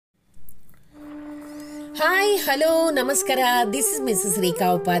Hi hello ನಮಸ್ಕಾರ. This is Mrs ರೇಖಾ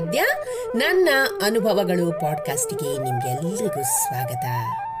ಉಪಾಧ್ಯ. ನನ್ನ ಅನುಭವಗಳು ಪಾಡ್ಕಾಸ್ಟ್ಗೆ ನಿಮ್ಗೆಲ್ಲರಿಗೂ ಸ್ವಾಗತ.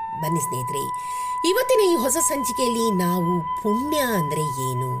 ಬನ್ನಿ ಸ್ನೇಹಿತರೆ, ಇವತ್ತಿನ ಈ ಹೊಸ ಸಂಚಿಕೆಯಲ್ಲಿ ನಾವು ಪುಣ್ಯ ಅಂದರೆ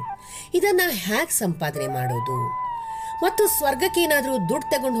ಏನು, ಇದನ್ನು ಹ್ಯಾಕ್ ಸಂಪಾದನೆ ಮಾಡೋದು ಮತ್ತು ಸ್ವರ್ಗಕ್ಕೆ ಏನಾದರೂ ದುಡ್ಡು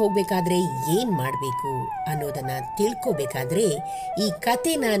ತಗೊಂಡು ಹೋಗಬೇಕಾದ್ರೆ ಏನು ಮಾಡಬೇಕು ಅನ್ನೋದನ್ನು ತಿಳ್ಕೋಬೇಕಾದ್ರೆ ಈ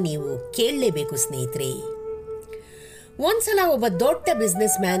ಕಥೆನ ನೀವು ಕೇಳಲೇಬೇಕು ಸ್ನೇಹಿತರೆ. ಒಂದ್ಸಲ ಒಬ್ಬ ದೊಡ್ಡ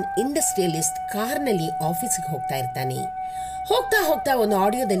ಬಿಸ್ನೆಸ್ ಮ್ಯಾನ್ ಇಂಡಸ್ಟ್ರಿಯಲಿಸ್ಟ್ ಕಾರ್ನಲ್ಲಿ ಆಫೀಸ್ಗೆ ಹೋಗ್ತಾ ಇರ್ತಾನೆ. ಹೋಗ್ತಾ ಒಂದು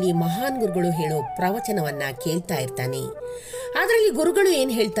ಆಡಿಯೋದಲ್ಲಿ ಮಹಾನ್ ಗುರುಗಳು ಹೇಳೋ ಪ್ರವಚನವನ್ನ ಕೇಳ್ತಾ ಇರ್ತಾನೆ. ಅದರಲ್ಲಿ ಗುರುಗಳು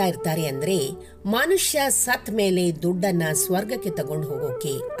ಏನು ಹೇಳ್ತಾ ಇರ್ತಾರೆ ಅಂದರೆ, ಮನುಷ್ಯ ಸತ್ ಮೇಲೆ ದುಡ್ಡನ್ನ ಸ್ವರ್ಗಕ್ಕೆ ತಗೊಂಡು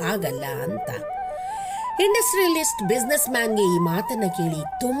ಹೋಗೋಕೆ ಆಗಲ್ಲ ಅಂತ. ಇಂಡಸ್ಟ್ರಿಯಲಿಸ್ಟ್ ಬಿಸ್ನೆಸ್ ಮ್ಯಾನ್ಗೆ ಈ ಮಾತನ್ನ ಕೇಳಿ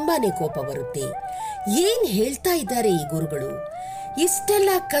ತುಂಬಾನೇ ಕೋಪ ಬರುತ್ತೆ. ಏನ್ ಹೇಳ್ತಾ ಇದ್ದಾರೆ ಈ ಗುರುಗಳು?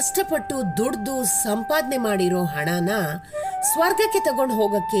 ಇಷ್ಟೆಲ್ಲ ಕಷ್ಟಪಟ್ಟು ದುಡ್ದು ಸಂಪಾದನೆ ಮಾಡಿರೋ ಹಣನ ಸ್ವರ್ಗಕ್ಕೆ ತಗೊಂಡು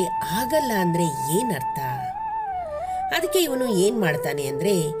ಹೋಗಕ್ಕೆ ಆಗಲ್ಲ ಅಂದ್ರೆ ಏನರ್ಥ? ಅದಕ್ಕೆ ಇವನು ಏನ್ ಮಾಡ್ತಾನೆ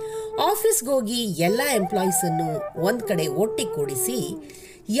ಅಂದ್ರೆ, ಆಫೀಸ್ಗೆ ಹೋಗಿ ಎಲ್ಲ ಎಂಪ್ಲಾಯೀಸ್ ಅನ್ನು ಒಂದ್ ಕಡೆ ಒಟ್ಟಿಗೆ ಕೂಡಿಸಿ,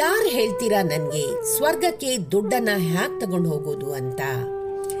 ಯಾರು ಹೇಳ್ತೀರಾ ನನ್ಗೆ ಸ್ವರ್ಗಕ್ಕೆ ದುಡ್ಡನ್ನ ಹ್ಯಾಕ್ ತಗೊಂಡು ಹೋಗೋದು ಅಂತ.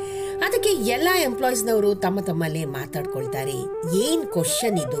 ಅದಕ್ಕೆ ಎಲ್ಲ ಎಂಪ್ಲಾಯೀಸ್ನವರು ತಮ್ಮಲ್ಲೇ ಮಾತಾಡ್ಕೊಳ್ತಾರೆ. ಏನ್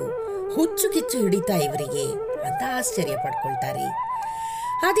ಕ್ವಶನ್ ಇದು, ಹುಚ್ಚು ಕಿಚ್ಚು ಹಿಡಿತಾ ಇವರಿಗೆ ಅಂತ ಆಶ್ಚರ್ಯ ಪಡ್ಕೊಳ್ತಾರೆ.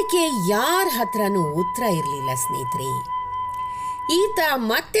 ಅದಕ್ಕೆ ಯಾರ ಹತ್ರನೂ ಉತ್ತರ ಇರಲಿಲ್ಲ ಸ್ನೇಹಿತರೆ. ಈತ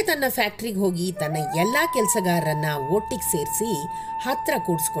ಮತ್ತೆ ತನ್ನ ಫ್ಯಾಕ್ಟ್ರಿಗೆ ಹೋಗಿ ತನ್ನ ಎಲ್ಲ ಕೆಲಸಗಾರರನ್ನ ಒಟ್ಟಿಗೆ ಸೇರಿಸಿ ಹತ್ರ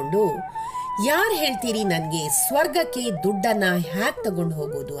ಕೂಡಿಸ್ಕೊಂಡು, ಯಾರು ಹೇಳ್ತೀರಿ ನನಗೆ ಸ್ವರ್ಗಕ್ಕೆ ದುಡ್ಡನ್ನ ಹ್ಯಾಕ್ ತಗೊಂಡು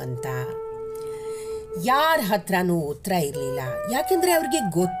ಹೋಗೋದು ಅಂತ. ಯಾರ ಹತ್ರನೂ ಉತ್ತರ ಇರಲಿಲ್ಲ, ಯಾಕೆಂದ್ರೆ ಅವ್ರಿಗೆ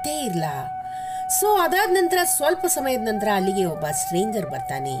ಗೊತ್ತೇ ಇಲ್ಲ. ಸೊ ಅದಾದ ನಂತರ ಸ್ವಲ್ಪ ಸಮಯದ ನಂತರ ಅಲ್ಲಿಗೆ ಒಬ್ಬ ಸ್ಟ್ರೇಂಜರ್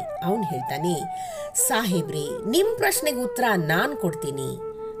ಬರ್ತಾನೆ. ಅವನು ಹೇಳ್ತಾನೆ, ಸಾಹೇಬ್ರಿ, ನಿಮ್ಮ ಪ್ರಶ್ನೆಗೆ ಉತ್ತರ ನಾನು ಕೊಡ್ತೀನಿ.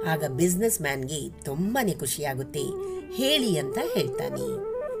 ಆಗ ಬಿಸ್ನೆಸ್ ಮ್ಯಾನ್ಗೆ ತುಂಬಾನೇ ಖುಷಿಯಾಗುತ್ತೆ. ಹೇಳಿ ಅಂತ ಹೇಳ್ತಾನೆ.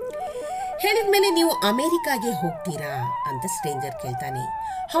 ಹೇಳಿದ್ಮೇಲೆ ನೀವು ಅಮೆರಿಕಾಗೆ ಹೋಗ್ತೀರಾ ಅಂತ ಸ್ಟ್ರೇಂಜರ್ ಕೇಳ್ತಾನೆ.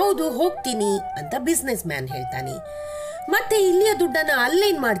 ಹೌದು ಹೋಗ್ತೀನಿ ಅಂತ ಬಿಸ್ನೆಸ್ ಮ್ಯಾನ್ ಹೇಳ್ತಾನೆ. ಮತ್ತೆ ಇಲ್ಲಿಯ ದುಡ್ಡನ್ನ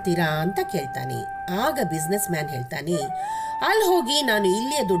ಅಲ್ಲೇನ್ ಮಾಡ್ತೀರಾ ಅಂತ ಕೇಳ್ತಾನೆ. ಆಗ ಬಿಸ್ನೆಸ್ ಮ್ಯಾನ್ ಹೇಳ್ತಾನೆ, ಅಲ್ಲಿ ಹೋಗಿ ನಾನು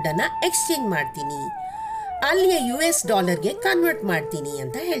ಇಲ್ಲಿಯ ದುಡ್ಡನ್ನ ಎಕ್ಸ್ಚೇಂಜ್ ಮಾಡ್ತೀನಿ, ಅಲ್ಲಿಯ US$ ಕನ್ವರ್ಟ್ ಮಾಡ್ತೀನಿ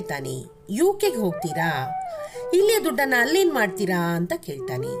ಅಂತ ಹೇಳ್ತಾನೆ. UK ಹೋಗ್ತೀರಾ, ಇಲ್ಲಿಯ ದುಡ್ಡನ್ನ ಅಲ್ಲೇನ್ ಮಾಡ್ತೀರಾ ಅಂತ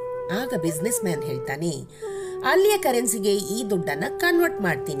ಕೇಳ್ತಾನೆ. ಆಗ ಬಿಸ್ನೆಸ್ ಮ್ಯಾನ್ ಹೇಳ್ತಾನೆ, ಅಲ್ಲಿಯ ಕರೆನ್ಸಿಗೆ ಈ ದುಡ್ಡನ್ನ ಕನ್ವರ್ಟ್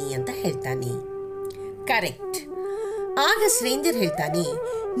ಮಾಡ್ತೀನಿ ಅಂತ ಹೇಳ್ತಾನೆ. ಕರೆಕ್ಟ್. ಆಗ ಸ್ಟ್ರೇಂಜರ್ ಹೇಳ್ತಾನೆ,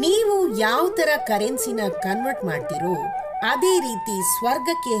 ನೀವು ಯಾವ ತರ ಕರೆನ್ಸಿನ ಕನ್ವರ್ಟ್ ಮಾಡ್ತೀರೋ ಅದೇ ರೀತಿ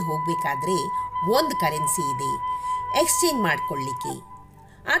ಸ್ವರ್ಗಕ್ಕೆ ಹೋಗ್ಬೇಕಾದ್ರೆ ಒಂದು ಕರೆನ್ಸಿ ಇದೆ ಎಕ್ಸ್ಚೇಂಜ್ ಮಾಡ್ಕೊಳ್ಳಿಕ್ಕೆ.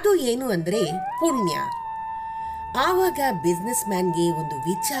 ಅದು ಏನು ಅಂದ್ರೆ ಪುಣ್ಯ. ಆವಾಗ ಬಿಸ್ನೆಸ್ ಮ್ಯಾನ್ಗೆ ಒಂದು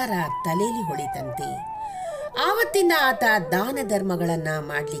ವಿಚಾರ ತಲೆಯಲ್ಲಿ ಹೊಳಿತಂತೆ. ಆವತ್ತಿಂದ ಆತ ದಾನ ಧರ್ಮಗಳನ್ನ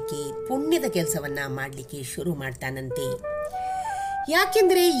ಮಾಡ್ಲಿಕ್ಕೆ, ಪುಣ್ಯದ ಕೆಲಸವನ್ನ ಮಾಡ್ಲಿಕ್ಕೆ ಶುರು ಮಾಡ್ತಾನಂತೆ.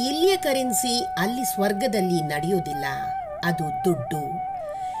 ಯಾಕೆಂದ್ರೆ ಇಲ್ಲಿಯ ಕರೆನ್ಸಿ ಅಲ್ಲಿ ಸ್ವರ್ಗದಲ್ಲಿ ನಡೆಯೋದಿಲ್ಲ, ಅದು ದುಡ್ಡು.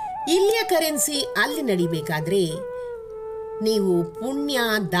 ಇಲ್ಲಿಯ ಕರೆನ್ಸಿ ಅಲ್ಲಿ ನಡಿಬೇಕಾದ್ರೆ ನೀವು ಪುಣ್ಯ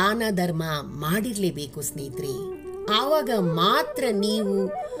ದಾನ ಧರ್ಮ ಮಾಡಿರ್ಲೇಬೇಕು ಸ್ನೇಹಿತರೆ. ಆವಾಗ ಮಾತ್ರ ನೀವು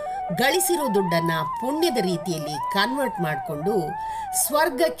ಗಳಿಸಿರೋ ದುಡ್ಡನ್ನ ಪುಣ್ಯದ ರೀತಿಯಲ್ಲಿ ಕನ್ವರ್ಟ್ ಮಾಡಿಕೊಂಡು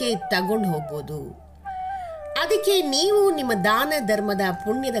ಸ್ವರ್ಗಕ್ಕೆ ತಗೊಂಡು ಹೋಗ್ಬೋದು. ಅದಕ್ಕೆ ನೀವು ನಿಮ್ಮ ದಾನ ಧರ್ಮದ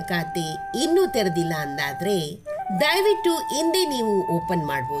ಪುಣ್ಯದ ಖಾತೆ ಇನ್ನೂ ತೆರೆದಿಲ್ಲ ಅಂದಾದ್ರೆ ದಯವಿಟ್ಟು ಹಿಂದೆ ನೀವು ಓಪನ್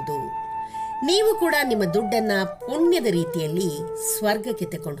ಮಾಡ್ಬೋದು. ನೀವು ಕೂಡ ನಿಮ್ಮ ದುಡ್ಡನ್ನ ಪುಣ್ಯದ ರೀತಿಯಲ್ಲಿ ಸ್ವರ್ಗಕ್ಕೆ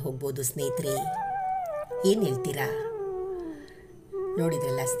ತಗೊಂಡು ಹೋಗ್ಬೋದು ಸ್ನೇಹಿತರೆ. ಏನ್ ಹೇಳ್ತೀರಾ?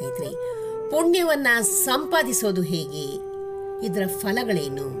 ನೋಡಿದ್ರಲ್ಲ ಸ್ನೇಹಿತರೆ, ಪುಣ್ಯವನ್ನ ಸಂಪಾದಿಸೋದು ಹೇಗೆ, ಇದರ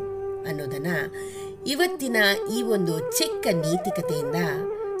ಫಲಗಳೇನು ಅನ್ನೋದನ್ನ ಇವತ್ತಿನ ಈ ಒಂದು ಚಿಕ್ಕ ನೀತಿಕತೆಯಿಂದ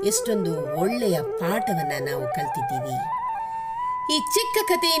ಎಷ್ಟೊಂದು ಒಳ್ಳೆಯ ಪಾಠವನ್ನ ನಾವು ಕಲ್ತಿದ್ದೀವಿ. ಈ ಚಿಕ್ಕ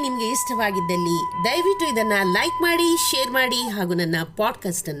ಕತೆ ನಿಮ್ಗೆ ಇಷ್ಟವಾಗಿದ್ದಲ್ಲಿ ದಯವಿಟ್ಟು ಇದನ್ನ ಲೈಕ್ ಮಾಡಿ, ಶೇರ್ ಮಾಡಿ ಹಾಗೂ ನನ್ನ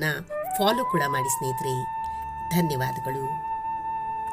ಪಾಡ್ಕಾಸ್ಟ್ ಅನ್ನ ಫಾಲೋ ಕೂಡ ಮಾಡಿ ಸ್ನೇಹಿತರೆ. ಧನ್ಯವಾದಗಳು.